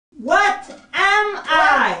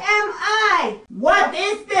I? What am I? What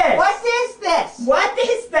is this? What is this? What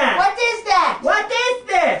is that? What is that? What is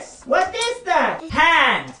this? What is that?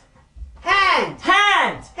 Hand. Hand.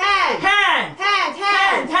 Hand. Hand. Hand. Hand.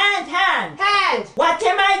 Hand. Hand. Hand. Hand. What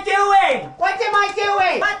am I doing? What am I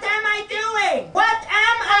doing? What am I doing? What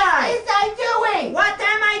am What I? is I doing? What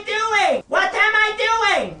am I doing? What am I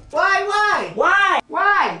doing? Why? Why? Why?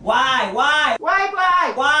 Why? Why?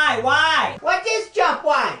 Why? Why? Why? What is jump?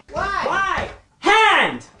 Why? Why?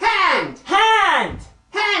 Hand. Hand. Hand.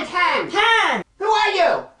 Hand. Hand. Hand. Who are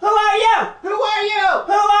you? Who are you? Who are you?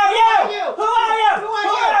 Who are you? Who are you? Who are you? Who Who are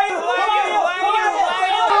you? are you?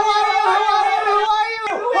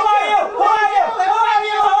 Who are you? Who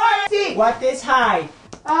are you? What is high?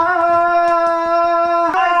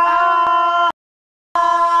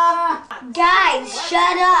 Guys,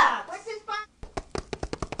 shut up! What's this button?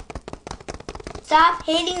 Stop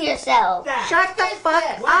hating yourself. That. Shut the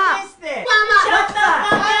fuck What up!